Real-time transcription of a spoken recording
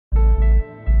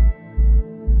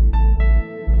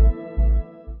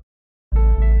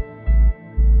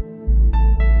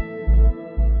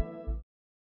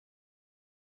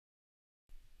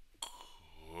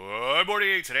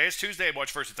Landry. Today is Tuesday,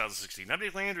 March 1st, 2016. I'm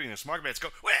Dave Landry, and this market bets go.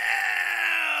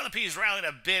 Well, the P's rallied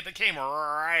a bit, but came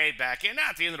right back in.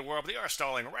 Not the end of the world, but they are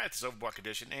stalling right at this overbought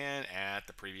condition and at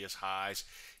the previous highs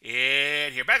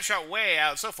in here. Back to shot way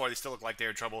out. So far, they still look like they're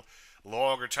in trouble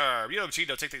longer term. You know,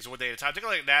 Cheeto, take things one day at a time. Take a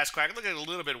look at NASDAQ. Look at it a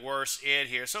little bit worse in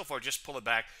here. So far, just pull it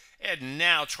back, and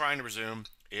now trying to resume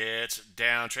its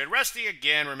downtrend. Rusty,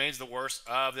 again, remains the worst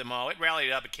of them all. It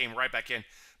rallied up. It came right back in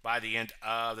by the end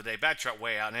of the day. Backdrop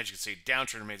way out, and as you can see,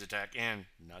 downtrend remains intact and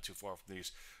not too far from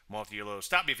these multi-year lows.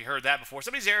 Stop me if you heard that before.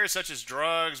 Some of these areas, such as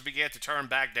drugs, began to turn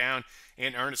back down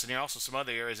in earnest, and there are also some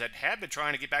other areas that have been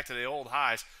trying to get back to the old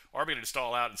highs are beginning to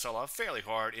stall out and sell off fairly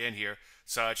hard in here,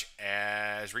 such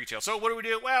as retail. So what do we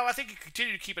do? Well, I think you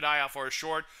continue to keep an eye out for a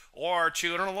short or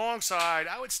two, and on the long side,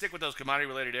 I would stick with those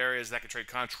commodity-related areas that can trade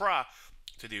contra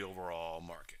to the overall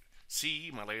market.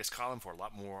 See my latest column for a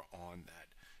lot more on that.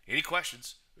 Any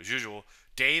questions? As usual,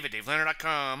 Dave at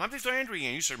DaveLandry.com. I'm Dave Landry,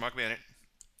 and you, sir, Mark Bennett.